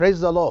Praise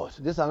the Lord.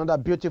 This is another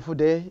beautiful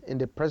day in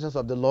the presence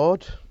of the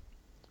Lord.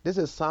 This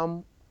is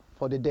Psalm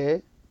for the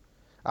day,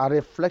 a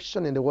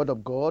reflection in the Word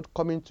of God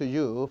coming to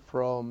you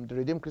from the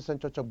Redeemed Christian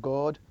Church of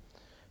God,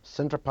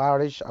 Central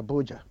Parish,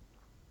 Abuja.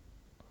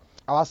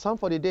 Our Psalm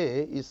for the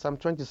day is Psalm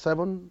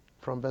 27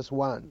 from verse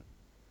 1.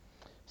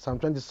 Psalm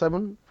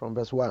 27 from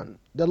verse 1.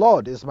 The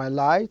Lord is my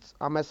light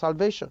and my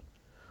salvation.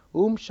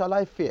 Whom shall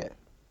I fear?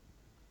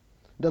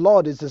 The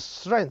Lord is the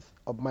strength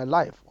of my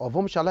life. Of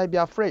whom shall I be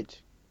afraid?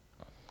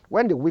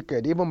 When the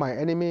wicked, even my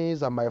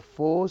enemies and my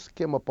foes,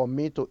 came upon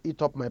me to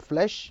eat up my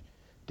flesh,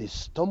 they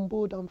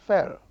stumbled and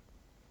fell.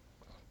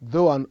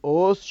 Though an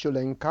host should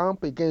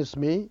encamp against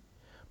me,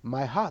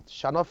 my heart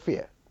shall not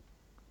fear.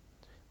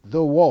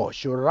 Though war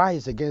should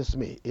rise against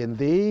me, in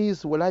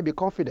these will I be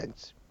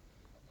confident.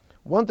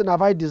 One thing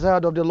have I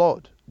desired of the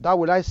Lord, that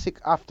will I seek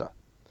after,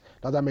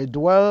 that I may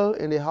dwell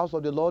in the house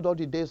of the Lord all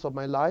the days of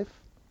my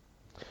life,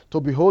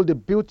 to behold the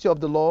beauty of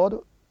the Lord,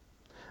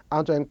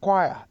 and to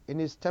inquire in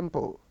his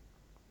temple.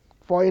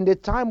 For in the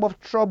time of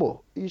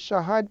trouble he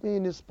shall hide me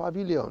in his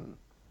pavilion.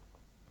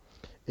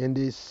 In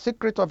the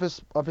secret of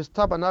his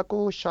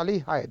tabernacle shall he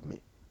hide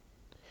me.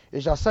 He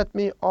shall set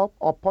me up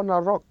upon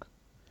a rock.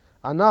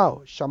 And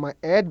now shall my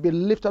head be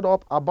lifted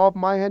up above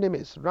my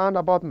enemies round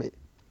about me.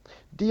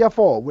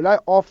 Therefore will I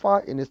offer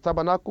in his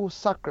tabernacle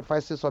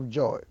sacrifices of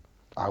joy.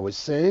 I will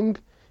sing,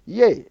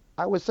 yea,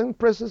 I will sing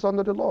praises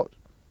unto the Lord.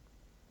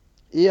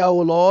 Hear, O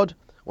Lord,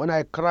 when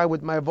I cry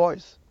with my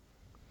voice.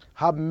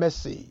 Have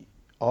mercy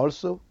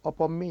also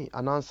upon me,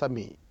 and answer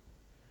me.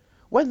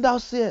 When thou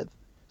sayest,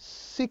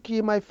 seek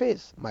ye my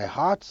face, my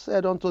heart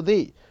said unto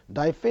thee,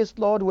 thy face,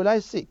 Lord, will I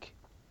seek.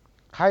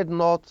 Hide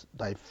not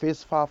thy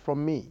face far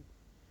from me.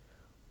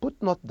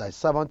 Put not thy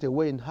servant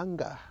away in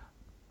hunger.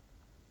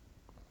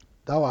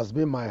 Thou hast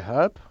been my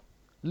help.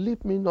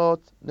 Leave me not,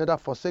 neither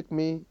forsake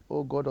me,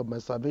 O God of my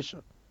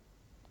salvation.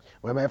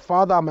 When my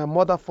father and my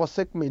mother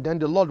forsake me, then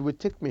the Lord will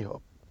take me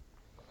up.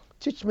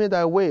 Teach me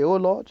thy way, O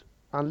Lord,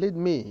 and lead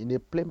me in a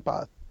plain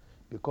path,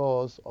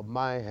 because of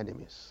my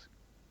enemies.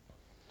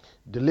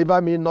 Deliver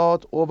me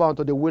not over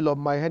unto the will of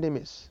my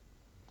enemies,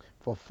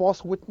 for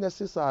false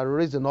witnesses are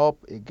risen up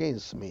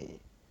against me,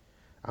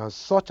 and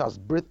such as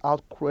breathe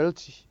out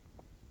cruelty.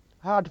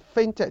 I had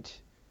fainted,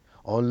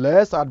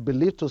 unless I had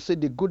believed to see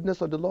the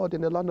goodness of the Lord in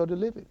the land of the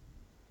living.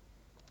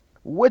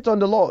 Wait on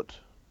the Lord,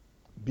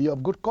 be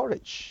of good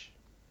courage,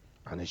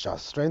 and he shall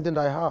strengthen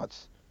thy heart.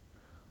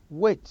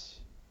 Wait,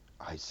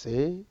 I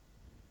say,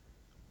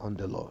 on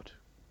the Lord.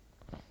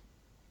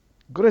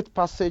 Great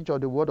passage of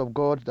the Word of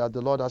God that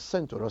the Lord has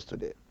sent to us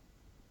today.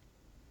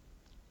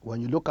 When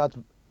you look at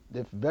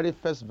the very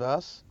first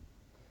verse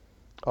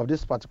of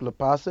this particular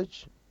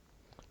passage,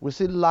 we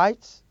see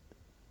light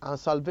and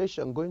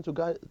salvation going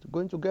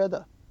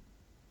together.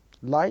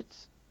 Light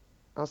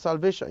and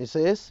salvation. It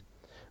says,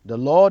 the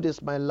Lord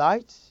is my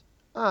light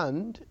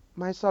and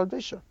my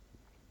salvation.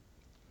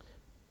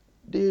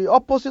 The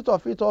opposite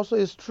of it also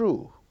is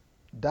true.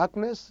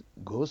 Darkness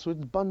goes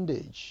with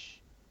bondage.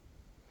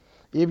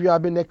 If you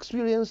have been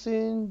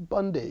experiencing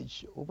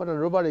bondage over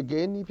and over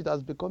again, if it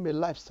has become a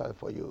lifestyle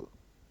for you,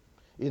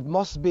 it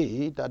must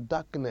be that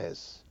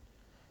darkness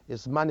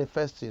is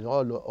manifesting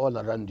all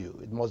around you.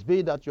 It must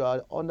be that you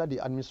are under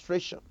the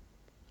administration,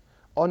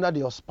 under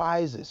the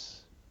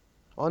auspices,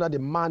 under the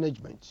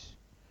management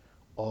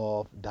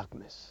of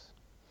darkness.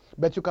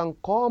 But you can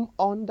come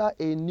under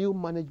a new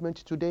management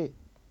today.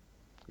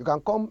 You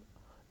can come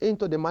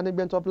into the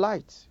management of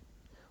light.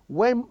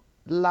 When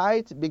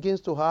light begins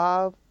to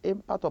have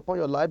impact upon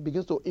your life,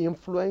 begins to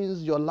influence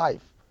your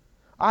life,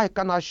 I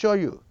can assure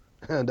you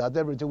that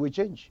everything will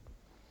change.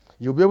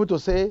 You'll be able to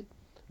say,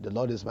 the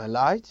Lord is my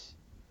light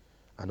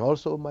and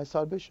also my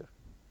salvation.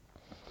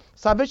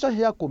 Salvation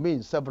here could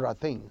mean several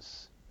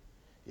things.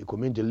 It could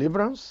mean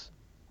deliverance.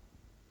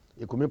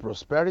 It could mean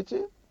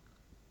prosperity.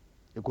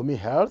 It could mean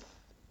health.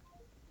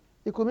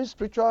 It could mean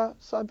spiritual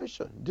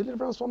salvation,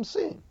 deliverance from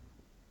sin.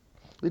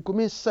 It could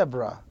mean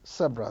several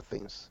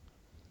things.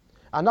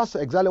 And that's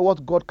exactly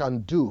what God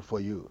can do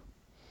for you.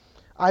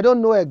 I don't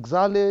know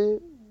exactly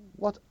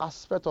what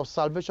aspect of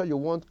salvation you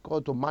want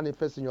God to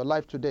manifest in your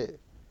life today.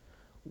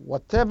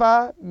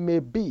 Whatever may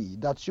be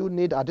that you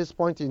need at this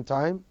point in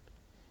time,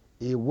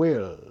 He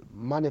will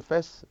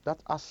manifest that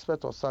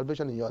aspect of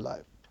salvation in your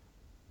life.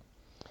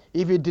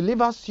 If He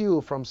delivers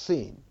you from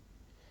sin,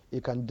 He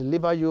can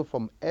deliver you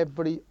from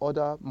every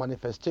other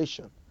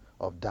manifestation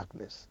of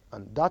darkness.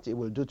 And that He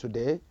will do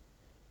today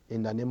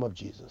in the name of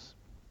Jesus.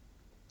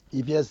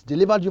 If He has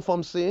delivered you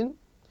from sin,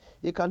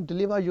 He can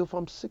deliver you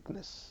from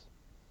sickness.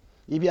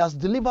 If He has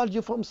delivered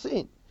you from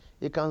sin,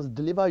 He can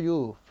deliver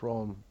you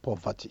from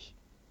poverty.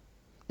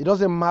 It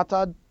doesn't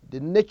matter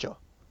the nature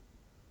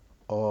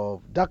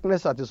of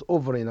darkness that is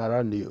hovering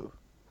around you.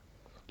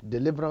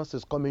 Deliverance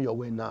is coming your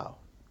way now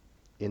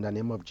in the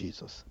name of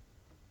Jesus.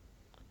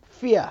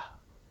 Fear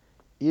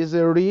is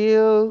a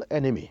real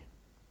enemy.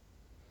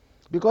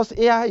 Because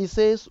here He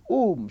says,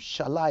 whom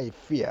shall I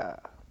fear?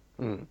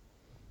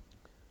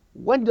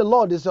 When the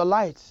Lord is your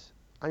light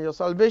and your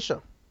salvation,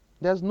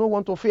 there's no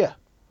one to fear.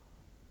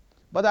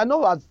 But I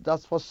know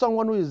that for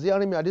someone who is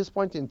hearing me at this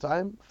point in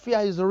time, fear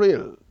is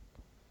real.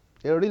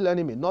 A real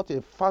enemy, not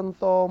a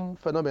phantom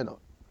phenomenon.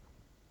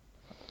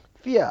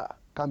 Fear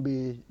can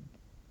be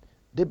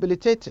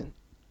debilitating.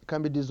 It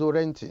can be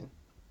disorienting.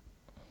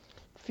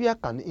 Fear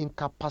can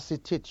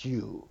incapacitate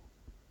you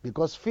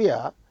because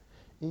fear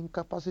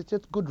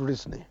incapacitates good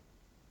reasoning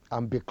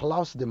and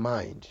beclouds the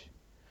mind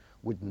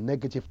with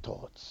negative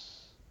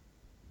thoughts.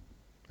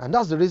 And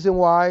that's the reason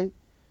why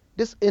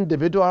this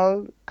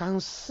individual can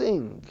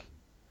sing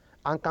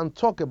and can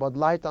talk about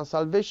light and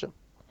salvation,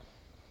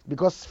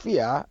 because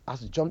fear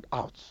has jumped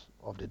out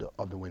of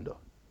the window.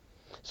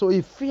 So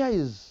if fear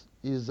is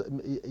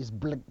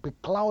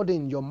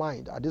beclouding your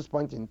mind at this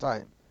point in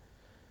time,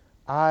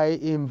 I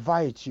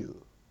invite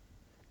you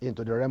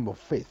into the realm of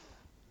faith,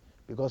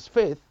 because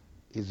faith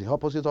is the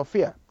opposite of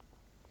fear.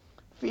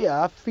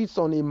 Fear feeds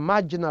on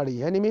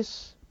imaginary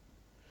enemies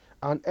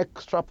and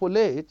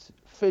extrapolates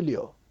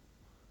failure.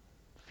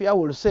 Fear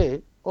will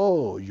say,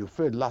 oh, you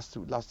failed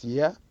last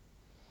year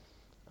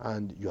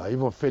and you are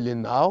even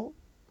failing now.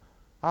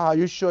 Are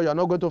you sure you're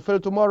not going to fail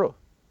tomorrow?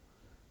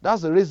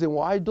 That's the reason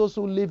why those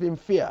who live in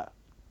fear,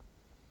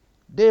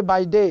 day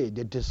by day,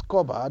 they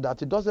discover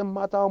that it doesn't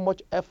matter how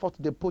much effort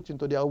they put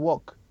into their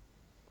work,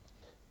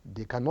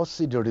 they cannot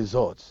see the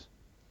results,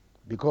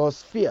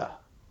 because fear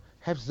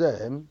helps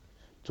them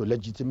to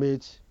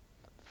legitimate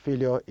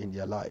failure in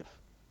their life.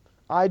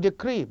 I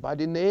decree by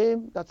the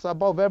name that's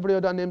above every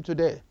other name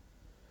today,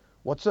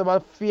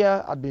 whatsoever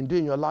fear had been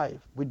doing in your life,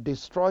 we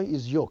destroy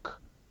his yoke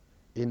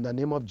in the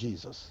name of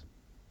Jesus.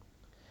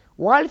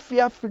 While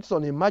fear feeds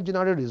on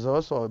imaginary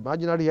results or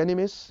imaginary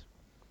enemies,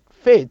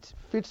 faith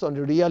feeds on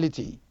the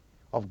reality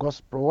of God's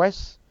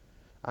prowess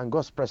and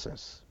God's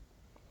presence,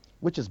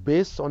 which is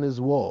based on his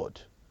word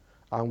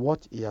and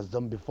what he has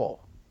done before.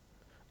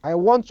 I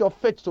want your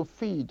faith to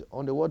feed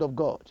on the word of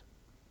God.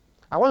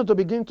 I want you to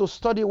begin to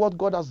study what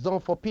God has done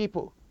for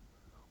people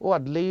who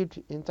had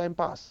lived in time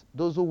past,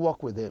 those who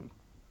walk with him.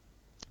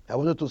 I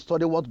want you to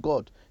study what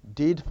God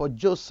did for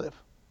Joseph.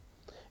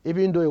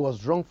 Even though he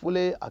was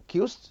wrongfully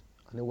accused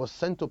and he was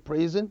sent to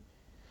prison,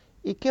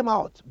 he came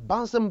out,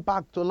 bouncing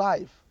back to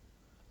life,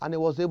 and he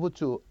was able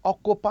to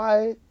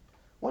occupy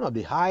one of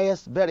the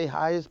highest, very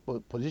highest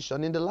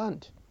position in the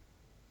land,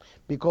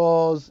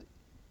 because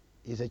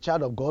he's a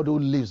child of God who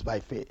lives by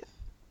faith.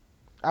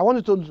 I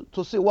want you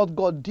to see what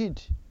God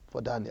did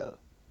for Daniel.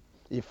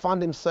 He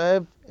found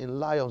himself in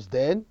lion's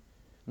den,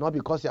 not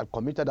because he had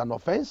committed an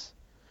offense,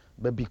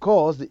 but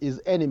because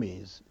his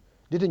enemies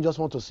didn't just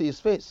want to see his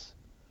face.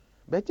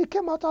 But he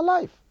came out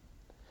alive.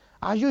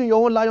 Are you in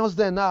your own lion's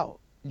den now?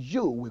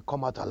 You will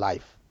come out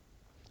alive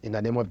in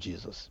the name of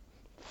Jesus.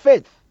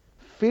 Faith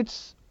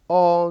feeds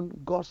on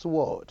God's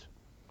word.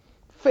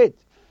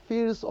 Faith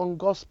feeds on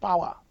God's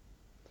power.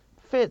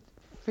 Faith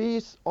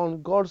feeds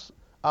on God's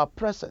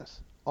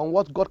presence, on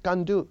what God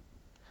can do.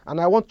 And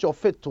I want your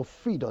faith to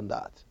feed on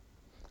that.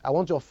 I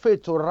want your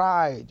faith to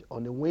ride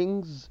on the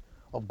wings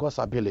of God's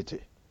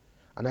ability.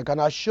 And I can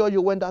assure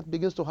you, when that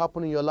begins to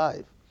happen in your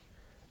life,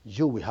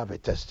 you will have a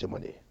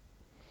testimony.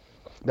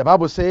 The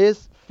Bible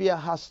says fear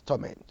has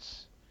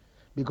torment,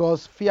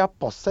 because fear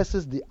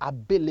possesses the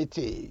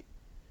ability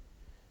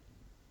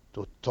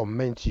to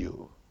torment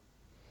you.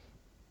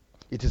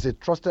 It is a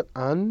trusted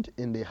hand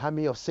in the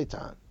army of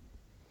Satan.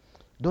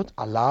 Don't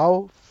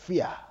allow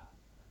fear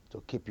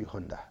to keep you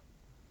under.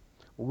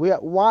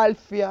 While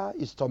fear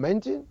is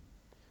tormenting,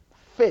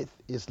 faith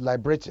is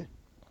liberating.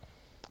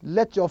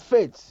 Let your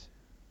faith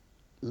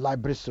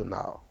liberate you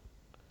now.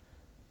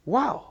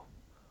 Wow.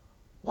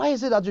 Why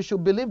is it that you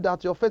should believe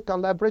that your faith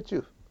can liberate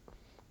you?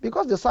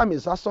 Because the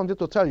psalmist has something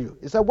to tell you.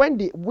 He said, when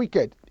the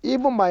wicked,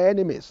 even my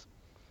enemies,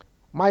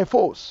 my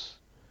foes,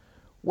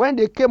 when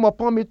they came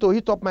upon me to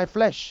eat up my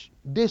flesh,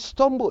 they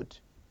stumbled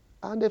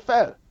and they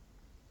fell.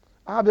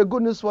 I have a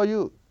good news for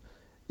you.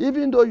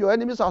 Even though your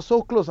enemies are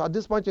so close at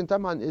this point in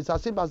time, and it's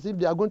as if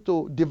they are going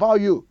to devour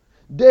you,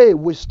 they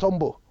will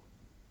stumble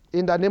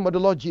in the name of the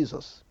Lord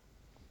Jesus.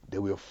 They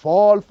will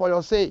fall for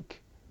your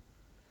sake.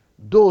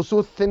 Those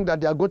who think that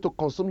they are going to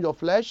consume your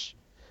flesh,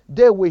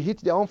 they will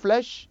eat their own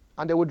flesh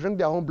and they will drink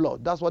their own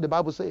blood. That's what the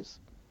Bible says.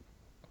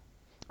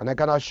 And I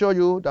can assure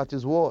you that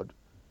his word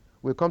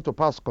will come to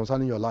pass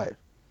concerning your life.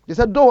 He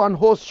said, though an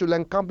host should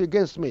encamp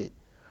against me,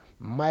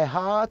 my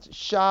heart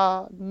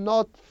shall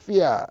not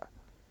fear.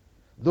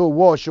 Though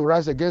war should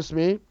rise against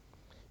me,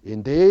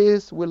 in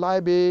this will I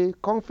be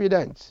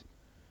confident.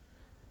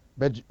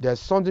 But there's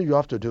something you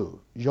have to do,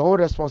 your own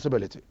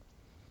responsibility.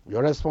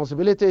 Your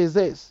responsibility is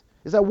this.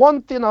 He said,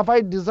 one thing have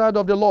I desired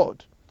of the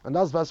Lord, and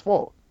that's verse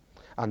 4,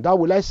 and that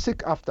will I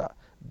seek after,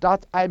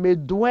 that I may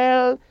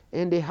dwell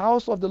in the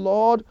house of the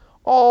Lord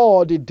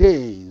all the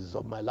days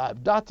of my life.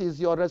 That is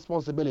your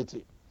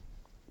responsibility.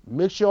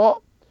 Make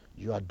sure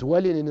you are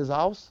dwelling in his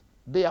house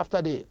day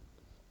after day.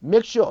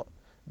 Make sure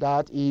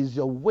that he is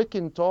your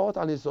waking thought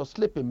and is your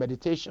sleeping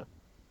meditation.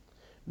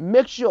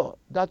 Make sure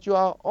that you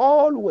are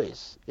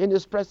always in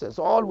his presence,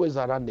 always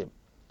around him.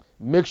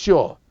 Make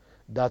sure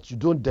that you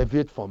don't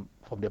deviate from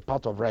the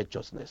path of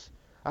righteousness.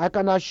 I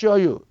can assure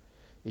you,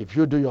 if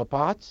you do your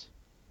part,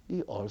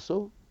 He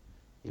also,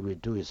 he will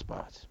do his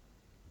part.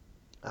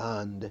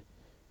 And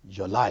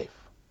your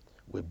life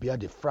will bear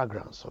the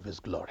fragrance of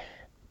his glory.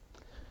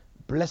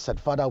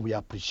 Blessed Father, we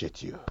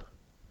appreciate you.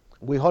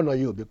 We honor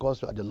you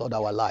because you are the Lord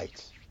our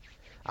light.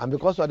 And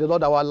because you are the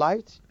Lord our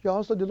light, you are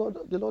also the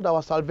Lord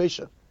our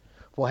salvation.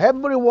 For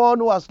everyone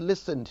who has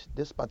listened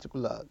this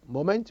particular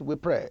moment, we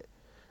pray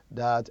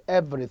that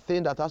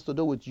everything that has to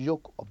do with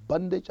yoke of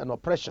bondage and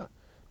oppression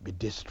be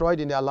destroyed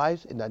in their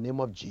lives in the name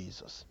of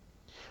Jesus.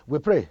 We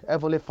pray,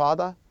 Heavenly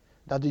Father,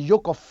 that the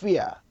yoke of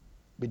fear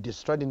be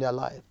destroyed in their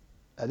life,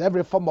 and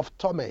every form of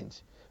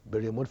torment be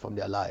removed from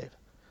their life.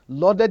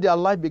 Lord, let their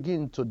life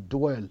begin to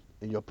dwell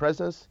in your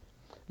presence.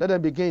 Let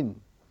them begin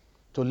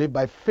to live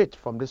by faith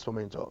from this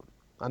moment on.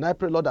 And I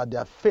pray, Lord, that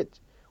their faith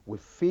will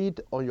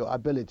feed on your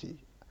ability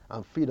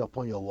and feed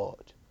upon your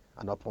word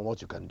and upon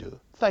what you can do.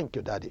 Thank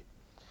you, Daddy.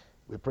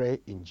 We pray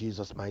in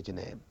Jesus' mighty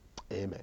name. Amen.